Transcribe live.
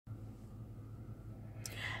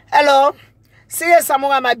Hello. See you,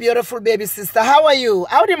 Samoa, my beautiful baby sister. How are you?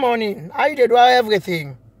 How the morning? How you do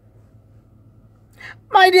everything?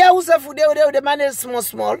 My dear, who's a food the man is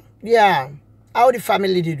small. Yeah. How the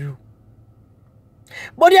family did do?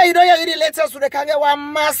 But yeah, you know you the latest to the Kange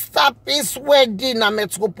one masterpiece wedding a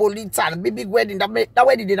metropolitan big wedding that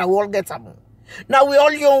wedding dinner we all get some. Now we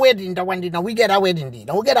all your wedding that one dinner we get a wedding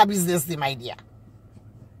dinner. We get a business day, my dear.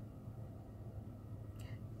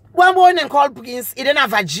 One boy named called Prince in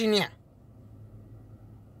Virginia.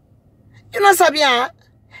 You know Sabia?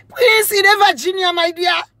 Prince in Virginia, my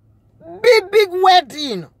dear. Big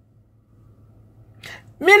wedding.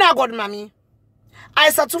 Me na God mommy. I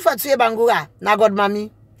satufa tuye bangura na God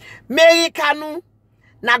mommy. Mary Kanu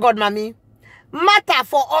na God mommy. Mata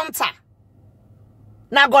for Onta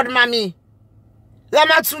na God mommy.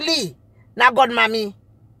 Ramatuli na God mommy.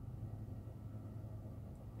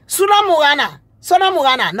 Sona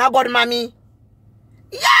Murana na God mommy.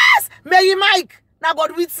 Yes, Mary Mike na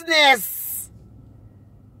God witness.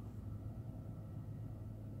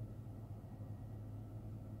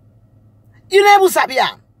 You know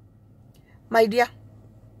Sabia, my dear.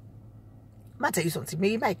 I tell you something,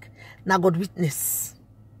 Mary Mike na God witness.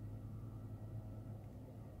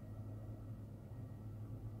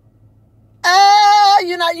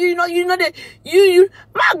 You know you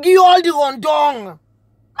mag you all the rondong.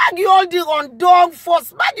 Mag you all the rondong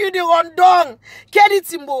first. Mag you the rondong. Kedi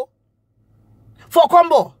Timbo. For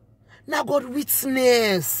combo. Na God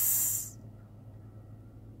witness.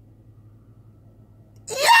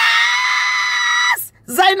 Yes!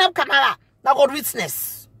 Zainab Kamara. Na God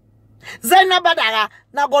witness. Zainab Badara.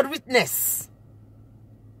 Na God witness.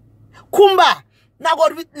 Kumba. Na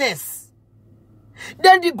God witness.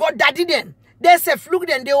 Then the God daddy then. They say fluke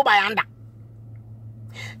then they over under.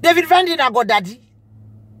 David Vandy na God daddy.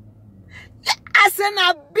 I said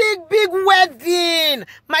a big wedding.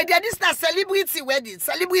 My dear, this is a celebrity wedding.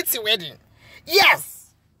 Celebrity wedding.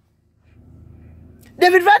 Yes.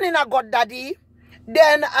 David Vandy na God daddy.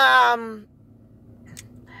 Then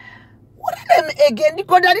what are them again? The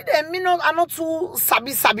God daddy them, you know, I'm not too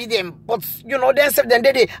sabi them, but you know, then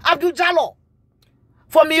they Abdul Jallo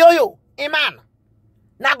from Yoyo, Iman.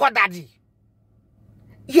 Na God daddy.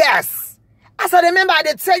 Yes. As I remember, I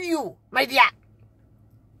did tell you, my dear.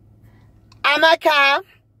 Amaka.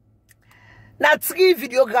 Now 3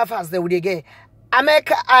 videographers they would get.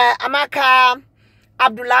 Amaka,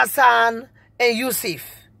 Abdullah San, and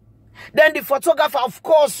Yusuf. Then the photographer, of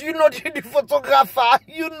course, you know the photographer.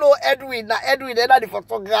 You know Edwin. Now Edwin, they're not the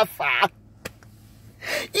photographer.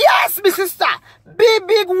 Yes, my sister.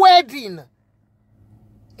 Big wedding.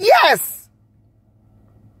 Yes.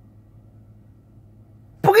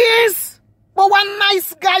 Prince, but one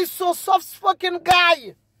nice guy, so soft-spoken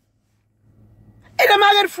guy. And the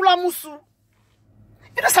married Fulamusu.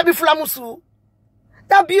 You know Sabi Fulamusu?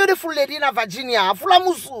 That beautiful lady in Virginia,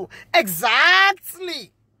 Fulamusu.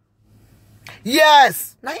 Exactly.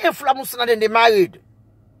 Yes. Now here Fulamusu, now then they married.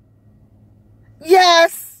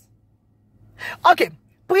 Yes. Okay.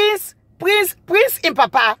 Prince in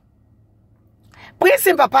Papa. Prince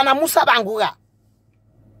in Papa na Musa Bangura.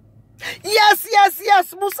 Yes,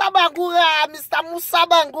 Musa Bangura, Mr. Musa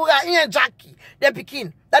Bangura, Ian Jackie, the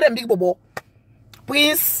Pekin, that a big bobo.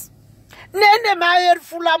 Prince, Nene married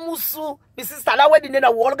Fulamusu, my sister, that wedding in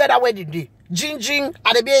a world, that wedding day. Jing,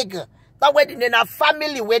 at the big, that wedding in a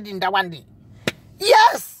family wedding, that one day.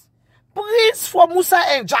 Yes, Prince for Musa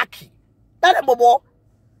and Jackie, that a bobo.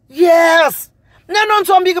 Yes, no,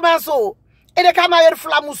 so big man, so, and they come married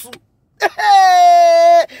Fulamusu.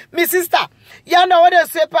 Hey, my sister, you know what they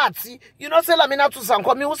say, Patsy? You know, say Lamina to some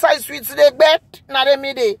come, who say sweet today, bet, not a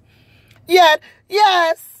midday.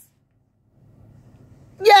 Yes.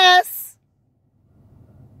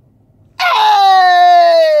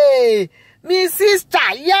 Hey, my sister,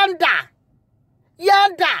 Yanda,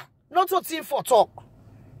 not what team for talk.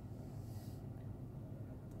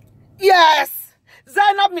 Yes,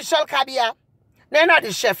 Zainab Michelle Kabia. Nena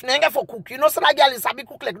the chef, nenga for cook. You know, so that girl is a big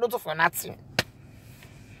cook like not for nothing.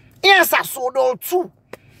 Yes, I saw all too.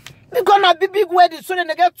 They're gonna be big wedding, so then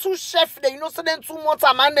they get 2 chefs there. You know, so then 2 more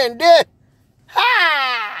time and then they.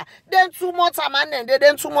 Ha! Then 2 more time and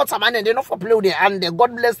then 2 more time and then they not for play with their hand.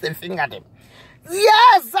 God bless them finger them.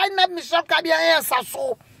 Yes, Zainab Michelle Kabia, yes, I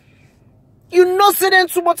saw. You know, so then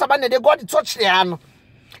 2 more time and then they got to touch their hand.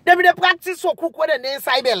 They be the practice for cook when they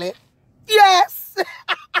inside belly. Yes.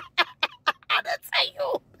 That's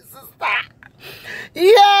you, sister.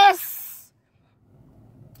 Yes.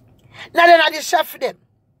 Now then I just chef them.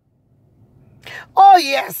 Oh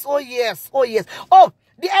yes. Oh,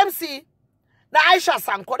 the MC. Now Aisha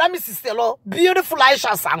Sanko. That Mrs. Stella. Beautiful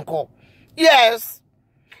Aisha Sanko. Yes.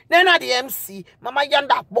 Nena the MC, Mama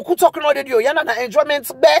Yanda, Boku talking all the dio, Yanda na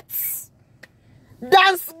enjoyment bets.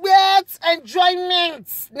 Dance bets, enjoyment.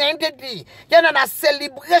 Nende di, Yanda na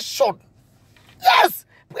celebration. Yes,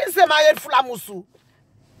 Prince married Fulamusu.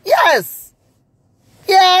 Yes.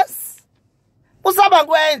 Yes.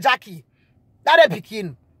 Musabango and Jackie. That they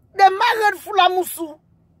begin. They married Fulamusu.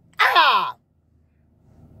 Ah.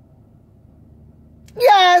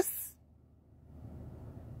 Yes.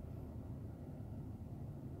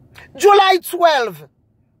 July 12,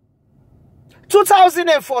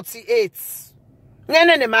 2048.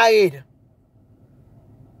 Nene married.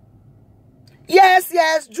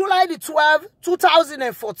 Yes, July the 12th,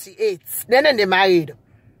 2048. Nene married.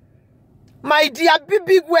 My dear,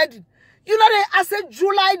 big wedding. You know that I said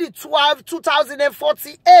July the 12th,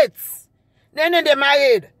 2048. Nene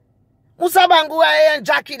married. Musa Bangu and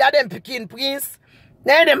Jackie, that them Pekin Prince.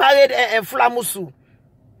 Nene married and Fulamusu.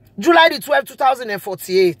 July the 12th,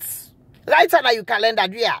 2048. Right on your calendar,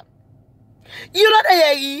 dear. You know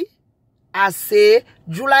that I say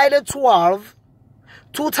July the 12th,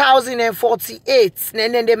 2048.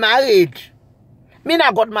 Then they married. Me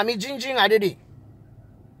na got mommy Jinjing adede.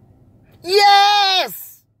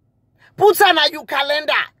 Yes. Put on your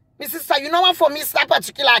calendar. My sister, you know what for me that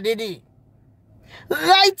particular adede.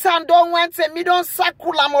 Right and don't want to me don't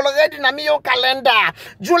sakulam already na me your calendar.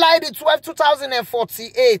 July the 12th,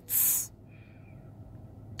 2048.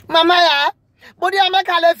 Mama ya, but you make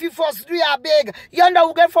a left you first do ya big. Yonder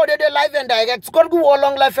will get for the live and direct. Go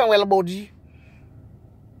along life and well body.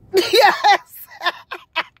 Yes.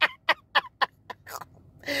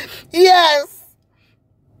 Yes.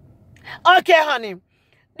 Okay, honey.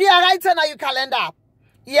 They are right on your calendar.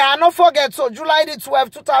 Yeah, not forget so July the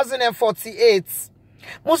 12th, 2048.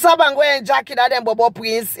 Musa Bango and Jackie that and Bobo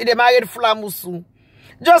Prince in the married Fulamusu.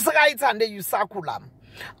 Just right under you sakulam.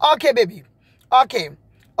 Okay, baby. Okay.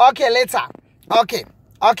 Okay, later. Okay,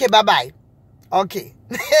 bye-bye. Okay.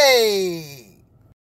 Hey.